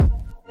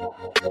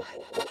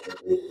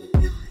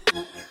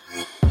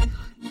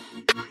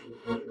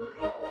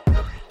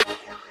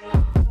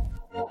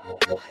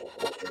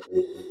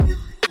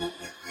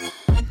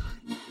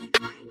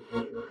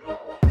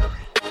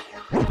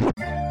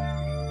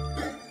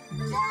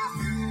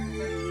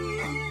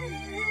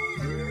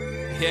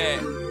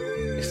Yeah,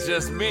 it's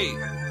just me.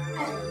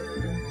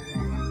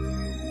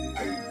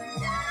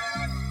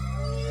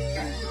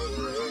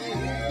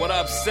 What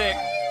up, sick?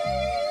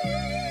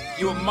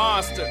 You a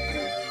monster.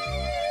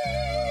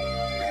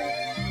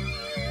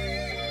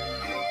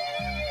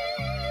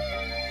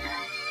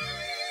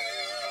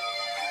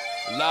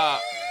 La.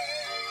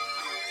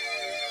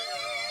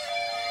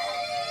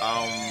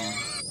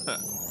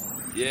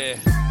 Yeah.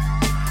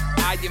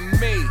 I am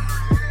me.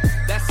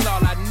 That's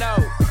all I know.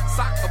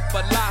 Soccer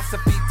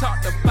philosophy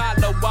taught to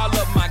follow all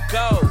of my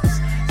goals.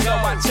 So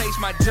I chase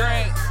my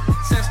dream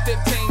since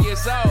 15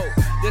 years old.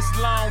 This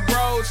long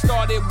road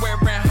started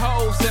wearing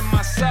holes in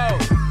my soul.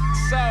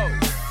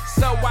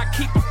 So I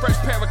keep a fresh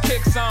pair of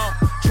kicks on.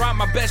 Try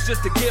my best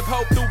just to give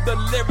hope through the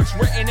lyrics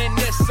written in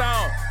this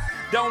song.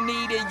 Don't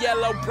need a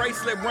yellow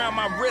bracelet around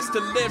my wrist to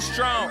live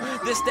strong.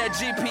 This that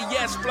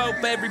GPS flow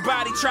for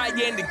everybody trying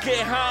to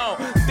get home.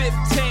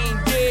 15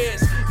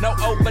 years, no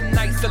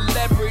overnight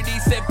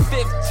celebrities in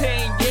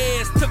 15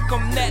 years. Took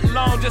them that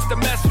long just to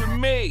mess with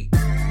me.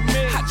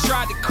 I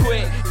tried to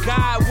quit,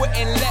 God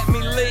wouldn't let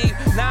me leave.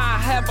 Now I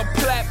have a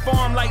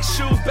platform like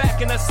shoes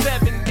back in the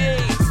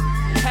 70s.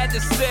 Had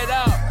to sit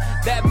up,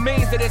 that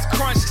means that it's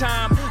crunch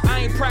time.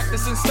 I ain't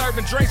practicing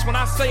serving drinks when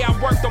I say I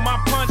worked on my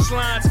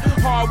punchlines.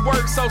 Hard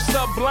work so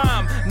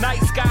sublime,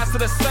 night skies to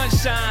the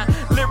sunshine.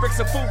 Lyrics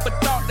are food for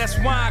thought, that's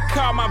why I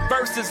call my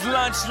verses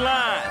lunch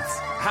lines.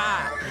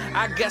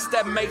 I guess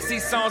that makes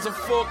these songs a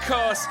full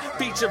course.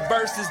 Feature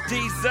versus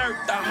dessert,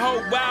 the whole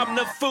album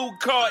the food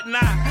court.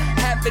 Nah,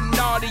 have an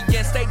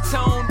audience, they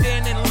tuned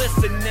in and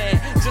listening.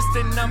 Just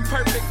an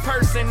imperfect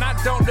person, I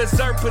don't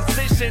deserve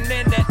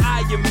positioning that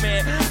I am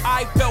in.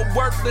 I felt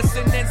worthless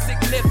and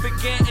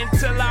insignificant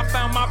until I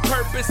found my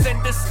purpose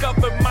and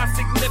discovered my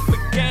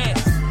significance.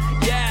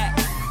 Yeah,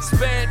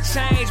 spare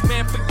change,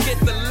 man, forget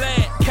the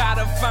land.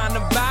 Gotta find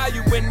the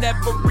value in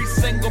every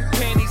single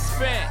penny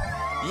spent.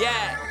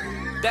 Yeah,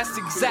 that's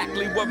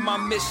exactly what my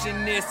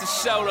mission is, to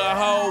show the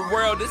whole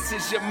world this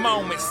is your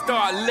moment.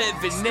 Start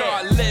living it.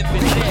 Start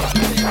living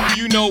it.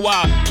 You know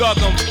I thug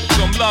them,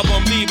 love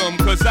them, leave them,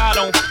 cause I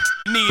don't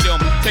need them.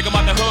 Take them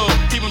out the hood,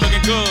 keep them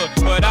looking good,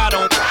 but I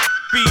don't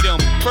beat them.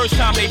 First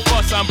time they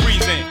fuss, I'm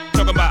breezing.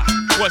 Talking about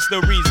what's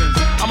the reasons.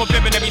 I'm a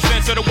pimp in every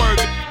sense of the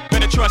word.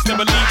 Better trust and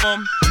believe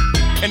them.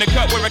 In the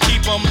cut where I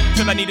keep them,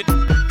 till I need to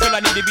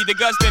be the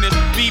guts, then it's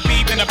beep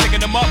beep, and I'm picking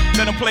them up,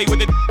 let them play with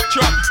the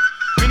truck.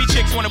 Many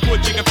chicks wanna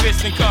put chicken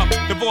fists in cup,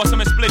 divorce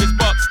them and split his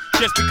bucks.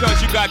 Just because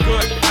you got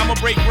good, I'ma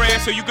break bread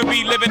so you could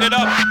be living it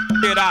up.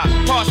 Did I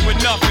pass with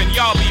nothing?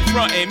 Y'all be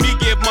frontin'. Me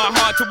give my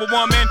heart to a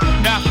woman,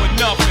 not for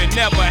nothing,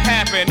 never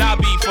happen. I'll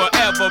be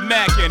forever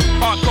mackin'.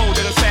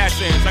 Hard-coded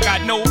assassins. I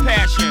got no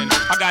passion,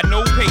 I got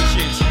no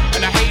patience,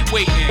 and I hate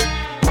waiting.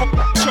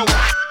 Choke,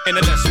 and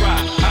then let's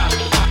ride.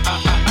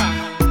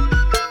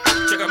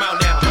 Check them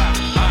out now.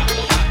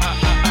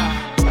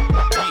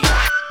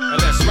 Yeah.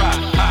 Let's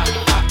ride.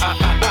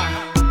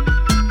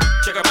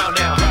 Check them out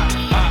now.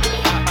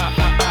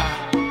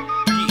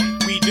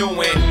 We doing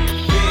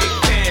big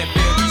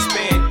pimpin', we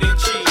spending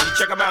cheese.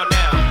 Check them out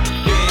now.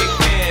 Big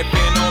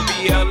pimpin' on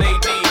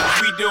BLAD.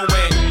 We doing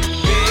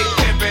big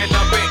pimpin'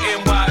 up in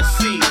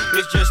NYC.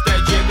 It's just that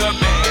Jigga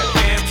Man,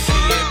 MC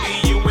and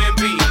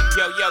BUMB.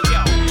 Yo, yo,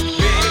 yo.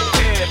 Big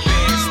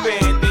pimpin',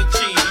 spending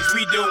cheese.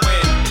 We doing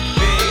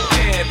big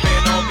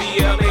pimpin' on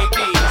BLAD.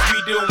 We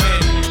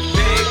doing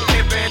big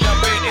pimpin'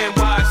 up in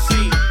NYC.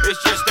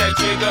 It's just that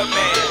Jigga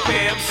Man,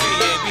 MC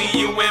and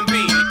BUMB.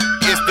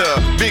 It's the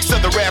big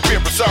southern rap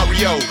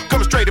impresario,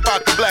 coming straight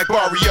about the black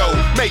barrio.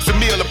 Makes a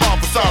meal of all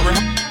for sorry.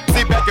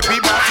 Sit back and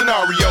beat my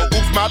scenario.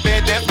 Oops, my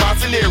bad, that's my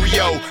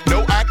scenario.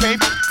 No, I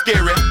can't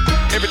scare it.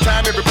 Every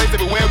time, every place,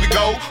 everywhere we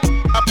go,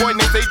 I point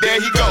and they say,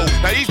 there he go.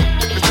 Now these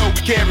know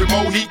we carry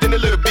more heat than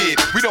a little bit.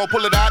 We don't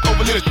pull it out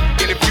over little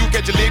shit. And if you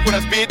catch a lick when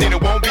I spit, then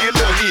it won't be a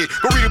little hit.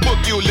 Go read a book,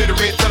 you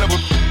illiterate, son of a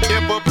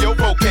step up your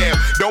vocab.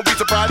 Don't be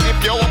surprised if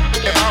you're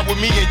out with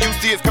me and you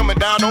see it's coming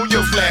down on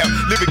your slab.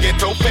 Living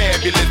ghetto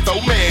fabulous, so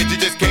mad you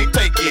just can't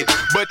take it.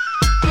 But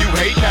you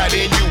hate now,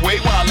 then you wait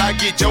while I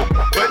get your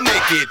butt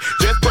naked.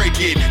 Just break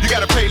it. You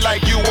gotta pay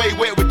like you way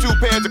wet with 2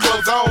 pairs of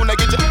clothes on. I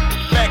get your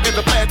back as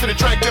a blast to the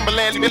track,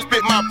 Timberland, and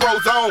spit my pro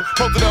zone.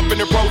 Posted up in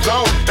the pro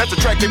zone. That's the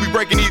track that we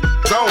breaking these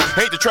zones.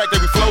 Ain't the track that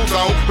we flows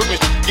on. When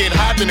get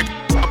hot in the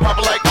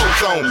proper like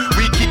ozone.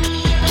 We keep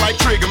like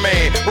Trigger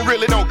Man, but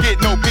really don't get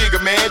no bigger,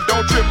 man.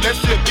 Don't trip, let's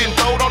slip, getting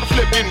throwed on the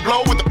flip, getting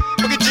blow with the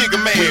fucking Jigga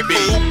Man. We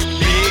be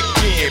big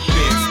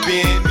pimpin',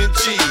 spinning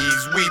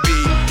cheese. We be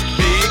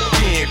big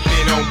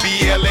pimpin' on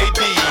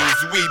BLADs.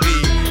 We be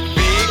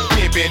big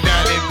pimpin'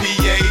 down in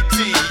PAT.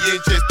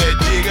 It's just that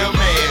Jigga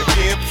Man,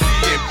 Pimp C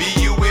and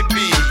BUNB.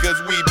 Cause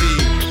we be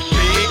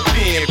big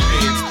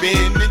pimpin',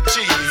 spinning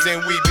cheese.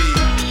 And we be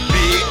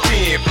big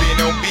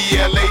pimpin' on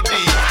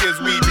BLADs. Cause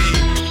we be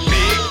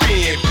big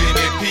pimpin'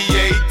 and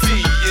PAT.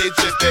 It's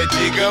just that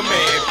Jigga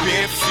Man,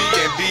 Pimp C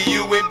and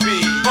BUNB.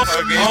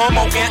 I'm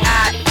on an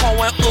eye,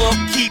 pouring up,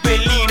 keep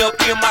it lean up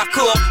in my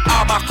cup.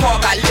 All my car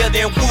got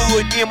leather and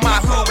wood in my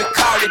hood, we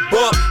call it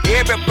buck.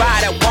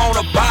 Everybody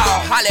wanna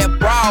ball, holla at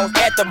bras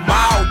at the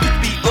mall. You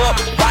be up,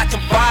 watch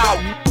them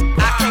fall.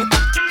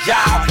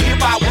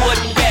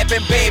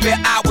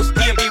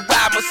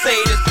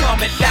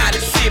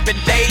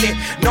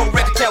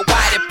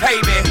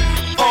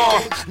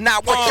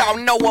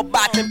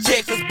 about them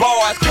Texas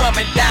boys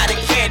coming down in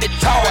candy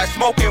toys,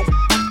 smoking,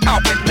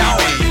 talking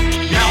noise.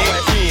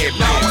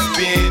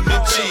 Spin the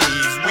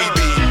cheese, we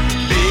be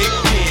big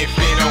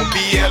pimpin' on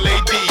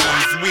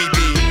BLADs, we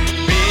be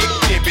big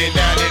pimpin'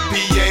 down at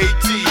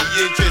PAT.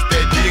 It's just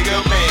that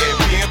jigger man,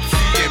 Pimp C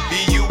and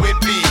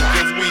BUNB,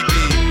 cause we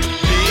be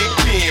big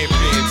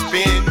pimpin',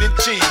 spin the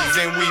cheese,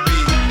 and we be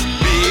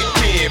big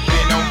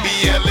pimpin' on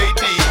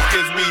BLADs,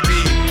 cause we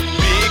be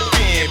big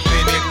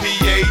pimpin' at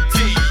PAT.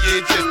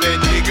 It's just that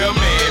jigger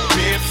man,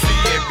 Pimp C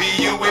and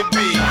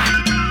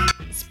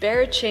BUNB.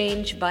 Spare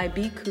Change by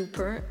B.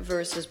 Cooper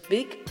versus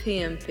Big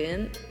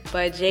Pimpin'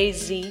 by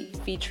Jay-Z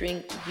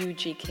featuring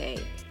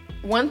UGK.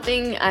 One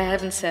thing I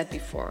haven't said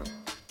before,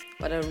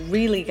 but I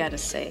really gotta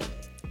say,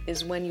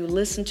 is when you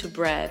listen to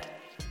Brad,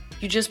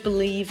 you just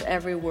believe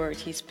every word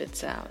he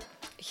spits out.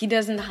 He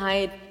doesn't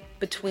hide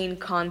between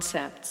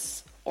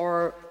concepts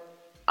or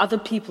other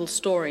people's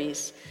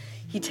stories.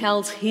 He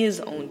tells his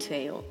own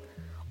tale,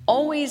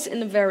 always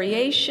in a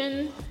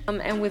variation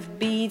and with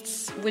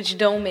beats which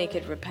don't make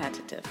it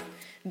repetitive.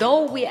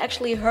 Though we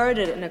actually heard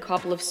it in a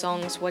couple of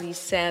songs, what he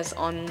says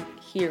on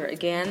Here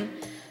Again,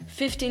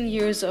 15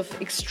 years of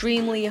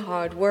extremely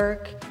hard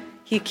work,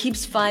 he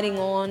keeps fighting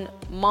on,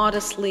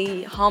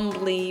 modestly,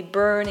 humbly,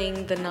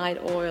 burning the night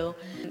oil.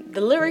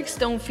 The lyrics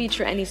don't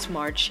feature any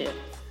smart shit,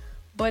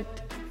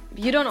 but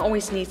you don't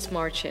always need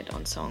smart shit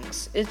on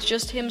songs. It's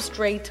just him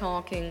straight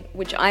talking,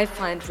 which I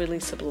find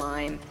really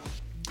sublime.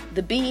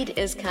 The beat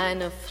is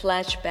kind of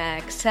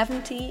flashback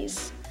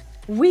 70s.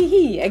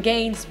 Wee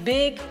against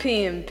Big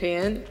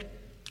Pimpin',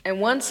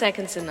 and 1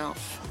 second's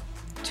enough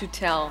to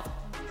tell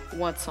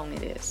what song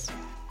it is.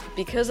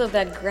 Because of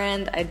that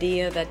grand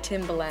idea that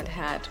Timbaland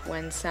had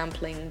when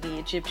sampling the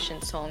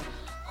Egyptian song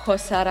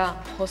Hosara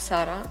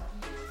Hosara.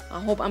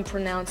 I hope I'm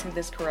pronouncing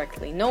this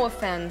correctly. No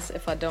offense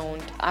if I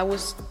don't, I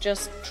was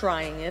just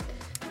trying it.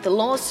 The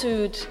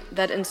lawsuit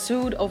that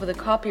ensued over the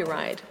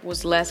copyright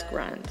was less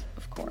grand,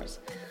 of course.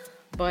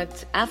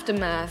 But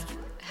Aftermath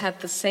had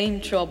the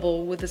same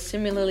trouble with a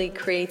similarly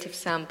creative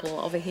sample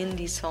of a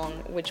Hindi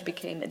song which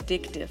became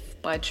addictive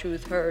by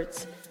Truth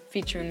Hurts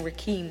featuring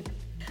Rakim.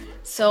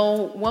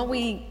 So what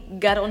we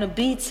got on a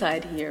beat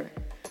side here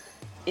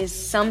is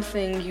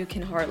something you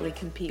can hardly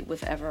compete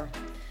with ever.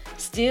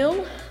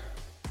 Still,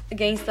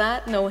 against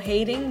that, no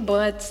hating,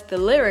 but the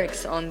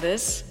lyrics on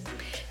this,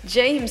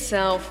 Jay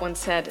himself once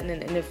said in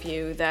an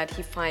interview that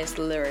he finds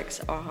the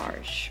lyrics are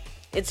harsh.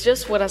 It's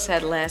just what I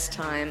said last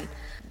time.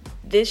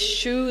 This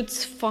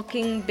shoots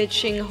fucking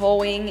bitching,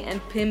 hoeing, and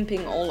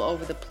pimping all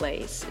over the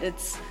place.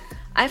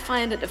 I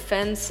find it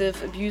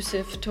offensive,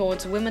 abusive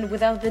towards women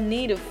without the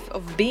need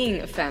of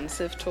being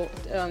offensive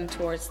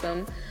towards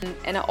them.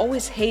 And I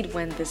always hate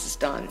when this is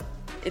done.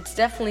 It's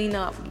definitely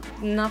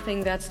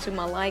nothing that's to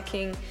my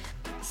liking.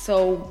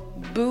 So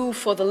boo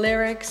for the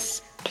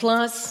lyrics.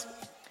 Plus,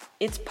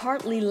 it's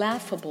partly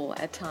laughable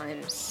at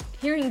times.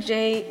 Hearing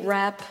Jay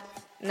rap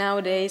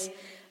nowadays,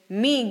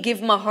 me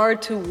give my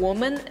heart to a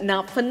woman,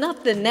 not for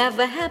nothing,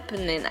 never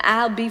happening.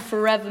 I'll be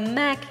forever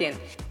macking.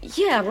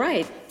 Yeah,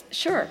 right,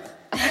 sure.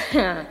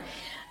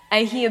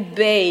 I hear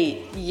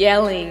Bay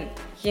yelling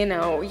in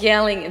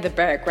the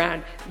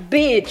background,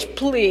 bitch,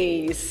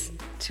 please,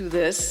 to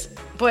this.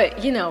 But,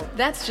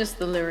 that's just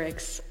the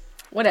lyrics.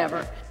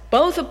 Whatever.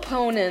 Both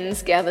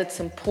opponents gathered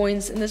some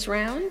points in this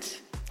round.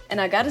 And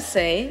I gotta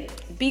say,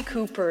 B.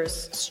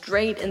 Cooper's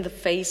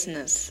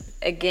straight-in-the-faceness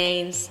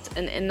against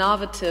an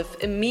innovative,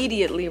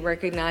 immediately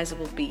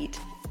recognizable beat.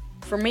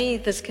 For me,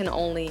 this can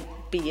only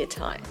be a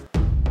tie.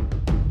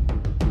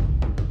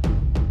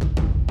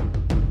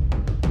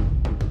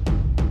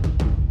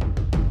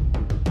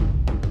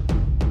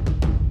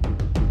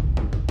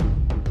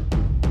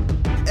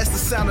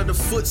 Sound of the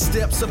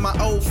footsteps of my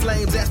old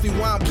flames. Ask me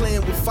why I'm playing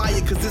with fire,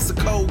 cause it's a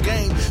cold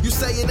game. You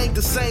say it ain't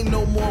the same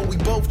no more. We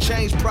both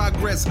change,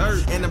 progress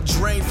hurt, and I'm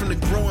drained from the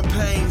growing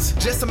pains.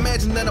 Just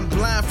imagine that I'm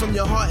blind from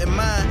your heart and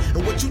mind,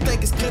 and what you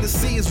think is clear to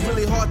see is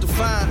really hard to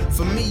find.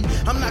 For me,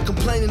 I'm not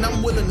complaining,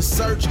 I'm willing to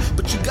search,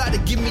 but you gotta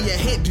give me a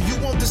hint. Do you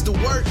want this to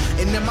work?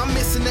 And am I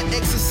missing the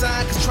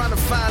exercise? Cause trying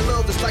to find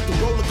love is like a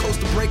roller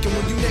coaster breaking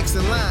when you next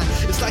in line.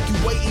 It's like you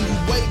wait and you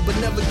wait, but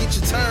never get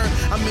your turn.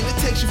 I mean, it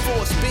takes you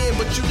for a spin,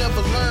 but you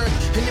never learn.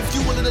 And if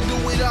you willing to do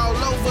it all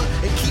over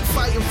and keep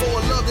fighting for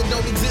a love that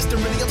don't exist,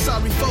 and really I'm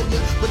sorry for you,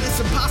 but it's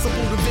impossible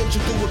to venture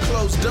through a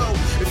closed door.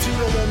 If you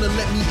don't want to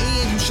let me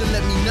in, you should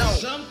let me know.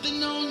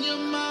 Something on your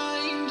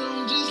mind,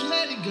 don't just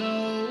let it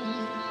go.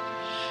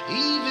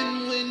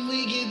 Even when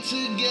we get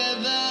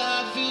together,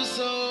 I feel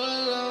so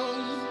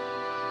alone.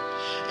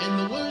 And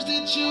the words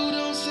that you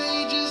don't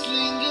say just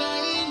linger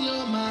in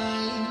your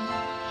mind.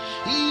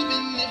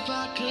 Even if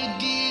I could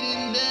get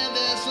in there,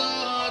 they're so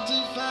hard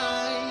to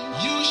find.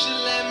 You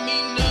should let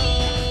me know.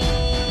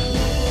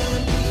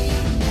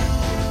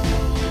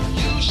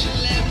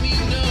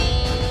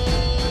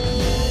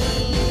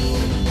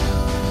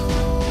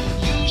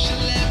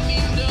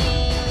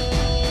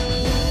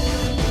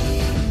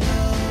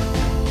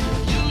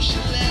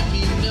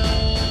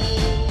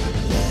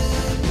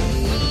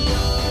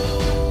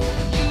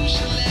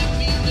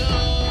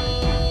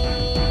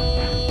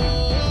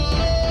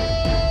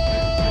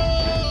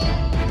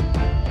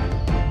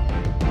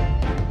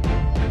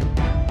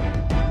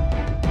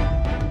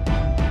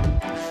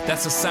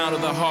 That's the sound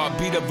of the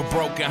heartbeat of a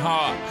broken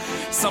heart.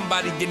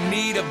 Somebody in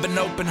need of an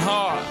open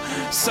heart.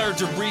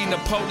 Surgery,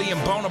 Napoleon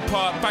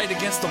Bonaparte. Fight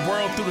against the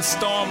world through the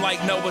storm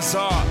like Noah's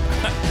Ark.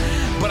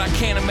 But I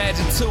can't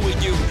imagine two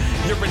of you.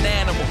 You're an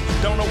animal,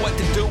 don't know what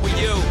to do with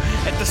you.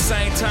 At the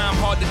same time,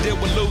 hard to deal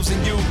with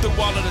losing you.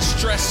 Through all of the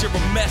stress, you're a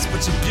mess,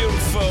 but you're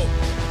beautiful.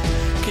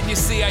 Can you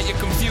see how you're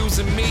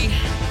confusing me?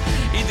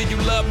 Either you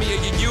love me or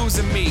you're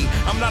using me.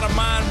 I'm not a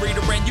mind reader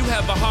and you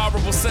have a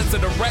horrible sense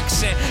of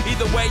direction.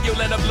 Either way,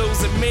 you'll end up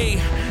losing me.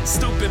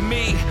 Stupid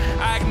me,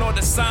 I ignored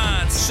the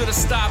signs. Should've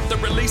stopped the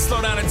release,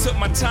 slow down and took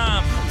my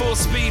time. Full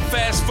speed,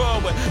 fast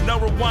forward,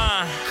 no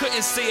rewind.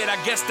 Couldn't see it, I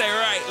guess they're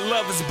right,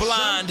 love is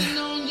blind. Something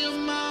on your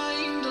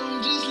mind,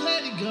 don't just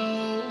let it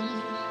go.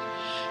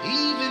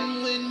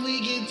 Even when we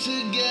get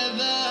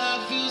together,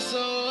 I feel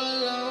so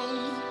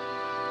alone.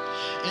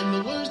 And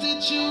the words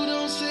that you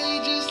don't say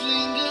just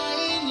linger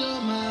in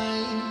your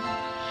mind.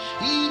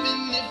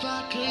 Even if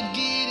I could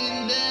get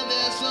in there,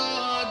 they're so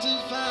hard to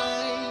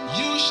find.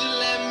 You should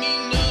let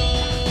me know.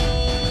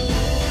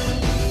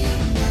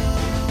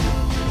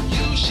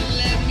 You should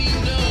let me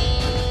know.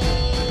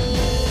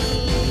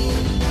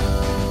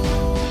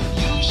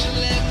 You should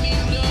let me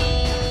know.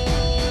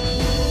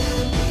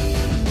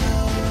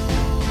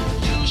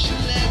 You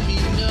should let me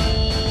know.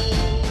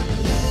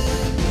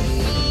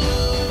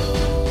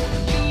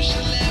 You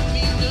should let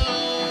me know.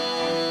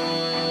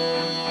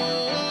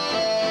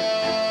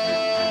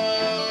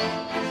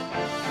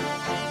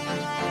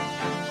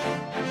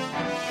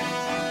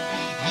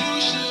 You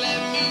should let me know. You should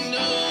let me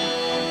know.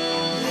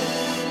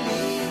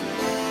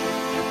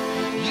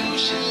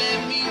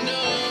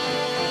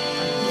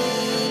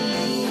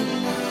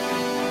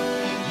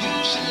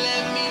 You should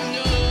let me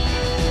know.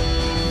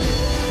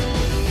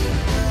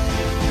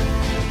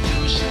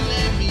 You should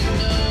let me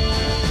know.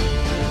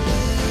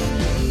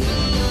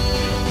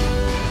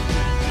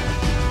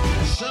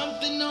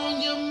 Something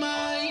on your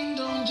mind,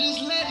 don't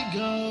just let it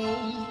go.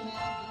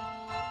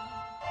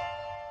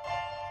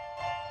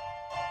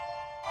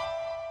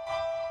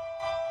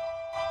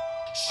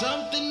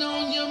 Something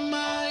on your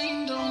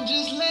mind, don't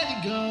just let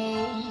it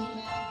go.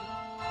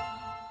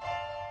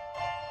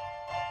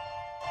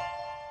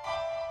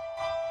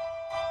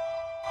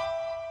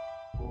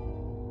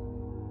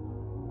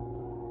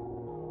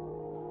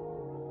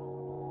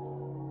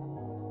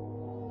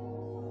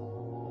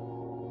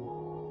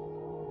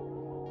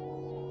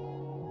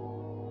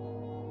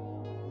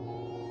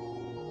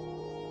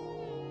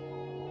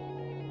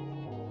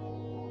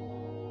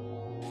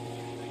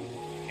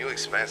 You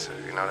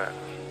expensive, you know that?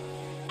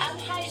 I'm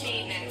high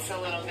maintenance a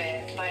little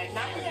bit, but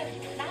not in a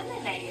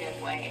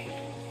negative way.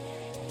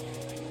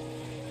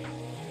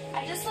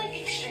 I just like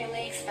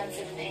extremely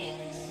expensive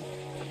things.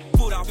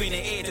 Put off in the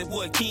air, that's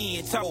what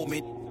Ken told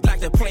me.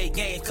 Like to play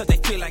games cause they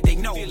feel like they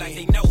know me.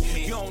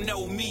 You don't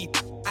know me,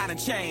 I done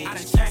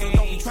changed. So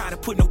don't be trying to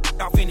put no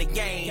off in the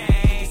game.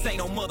 This ain't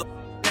no mother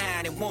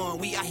 9-1.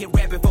 We out here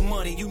rapping for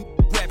money, you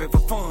rapping for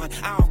fun.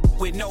 I don't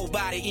with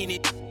nobody in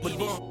it but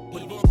bum.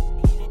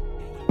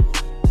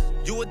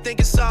 You would think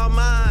it's all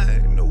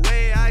mine, the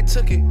way I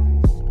took it.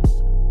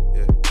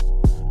 Yeah.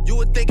 You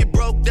would think it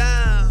broke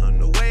down,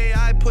 the way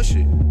I push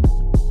it.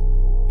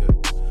 Yeah.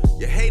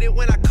 You hate it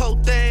when I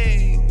coat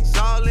things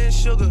all in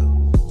sugar.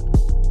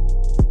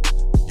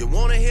 You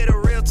wanna hear the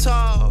real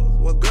talk,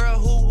 well girl,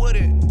 who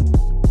wouldn't?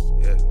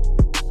 Yeah.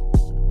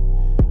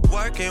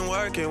 Working,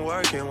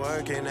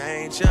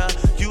 ain't ya?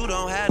 You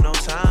don't have no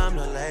time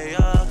to lay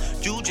up.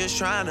 You just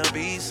tryna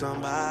be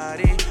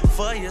somebody.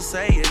 For you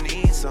say you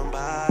need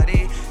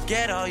somebody.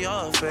 Get all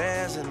your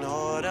affairs in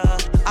order.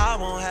 I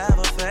won't have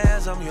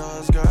affairs, I'm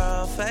yours,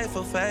 girl.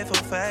 Faithful.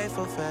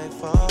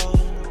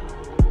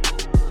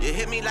 You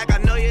hit me like I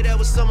know you, there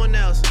was someone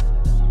else.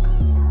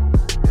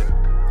 Yeah.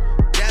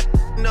 That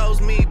knows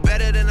me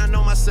better than I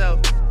know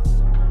myself.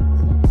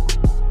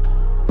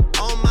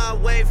 On my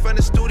way from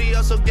the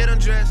studio, so get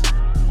undressed.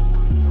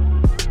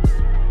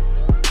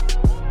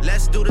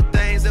 Let's do the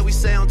things that we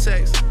say on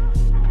text.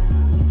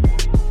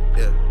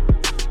 Yeah.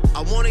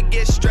 I wanna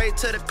get straight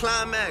to the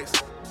climax.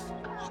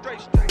 Straight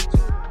to it.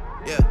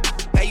 Yeah.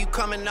 Hey, you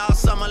coming all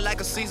summer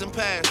like a season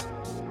pass.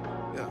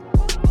 Yeah.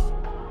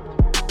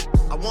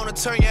 I wanna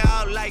turn you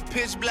out like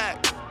pitch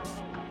black.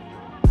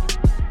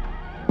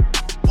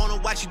 Wanna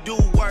watch you do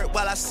work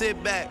while I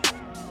sit back.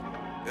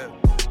 Yeah.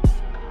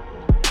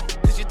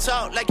 Cause you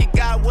talk like you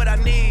got what I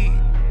need.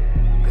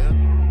 Yeah.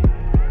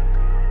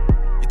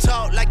 You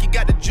talk like you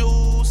got the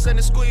juice and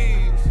the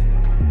squeeze. Yeah.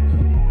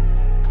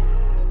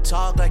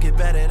 Talk like you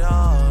bet it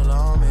all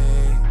on me.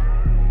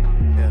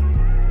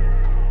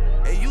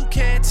 You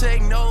can't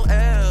take no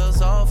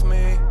L's off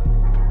me.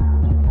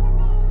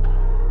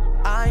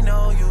 I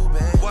know you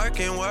been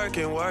working,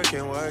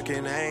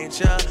 ain't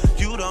ya?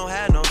 You don't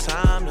have no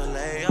time to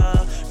lay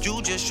up. You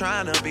just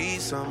tryna be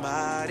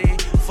somebody.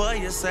 For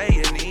you say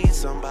you need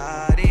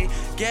somebody.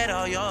 Get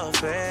all your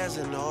affairs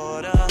in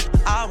order.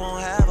 I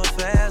won't have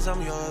affairs,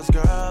 I'm yours,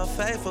 girl.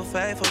 Faithful.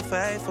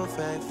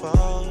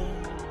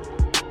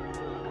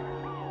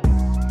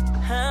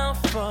 How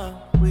far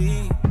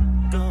we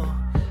go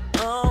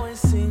always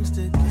seems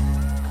to get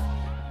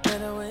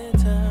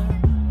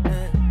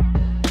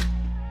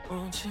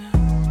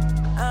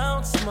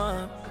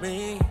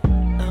me.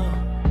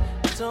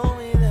 Told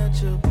me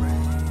that your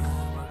brain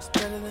works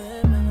better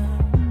than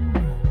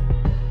mine.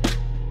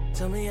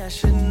 Tell me I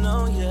should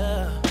know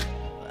ya.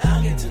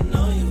 I'll get to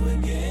know you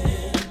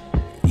again.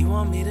 You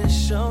want me to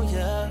show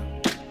ya?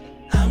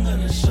 I'm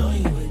gonna show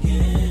you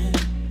again.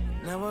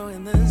 Now we're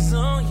in the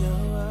zone,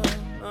 yo.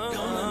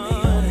 Don't let me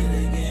on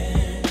it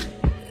again.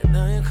 And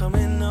now you're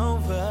coming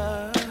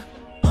over.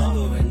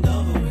 Over and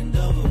over and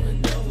over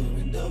and over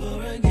and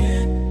over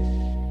again.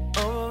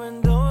 Over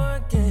and over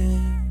again.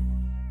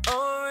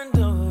 Over and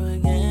over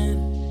again.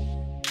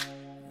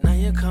 Now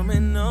you're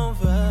coming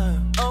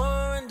over.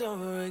 Over and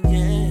over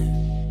again.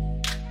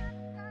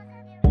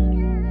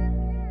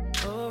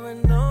 Over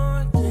and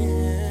over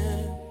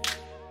again.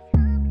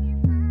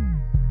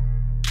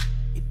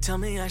 You tell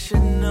me I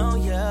should know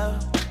ya.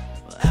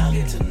 Well, I'll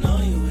get to know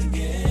you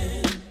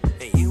again.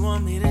 And you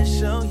want me to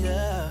show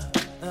ya.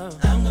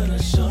 I'm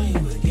gonna show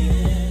you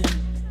again.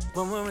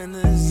 When we're in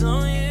the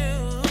zone,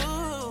 you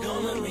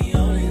don't let me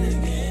on it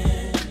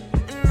again.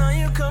 And now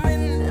you're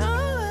coming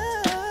over.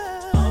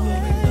 Over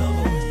and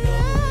over and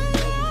over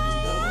and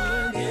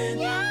over again.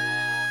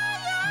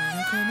 Now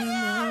you're coming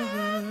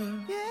over.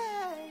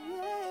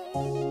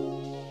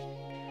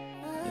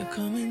 You're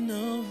coming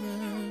over.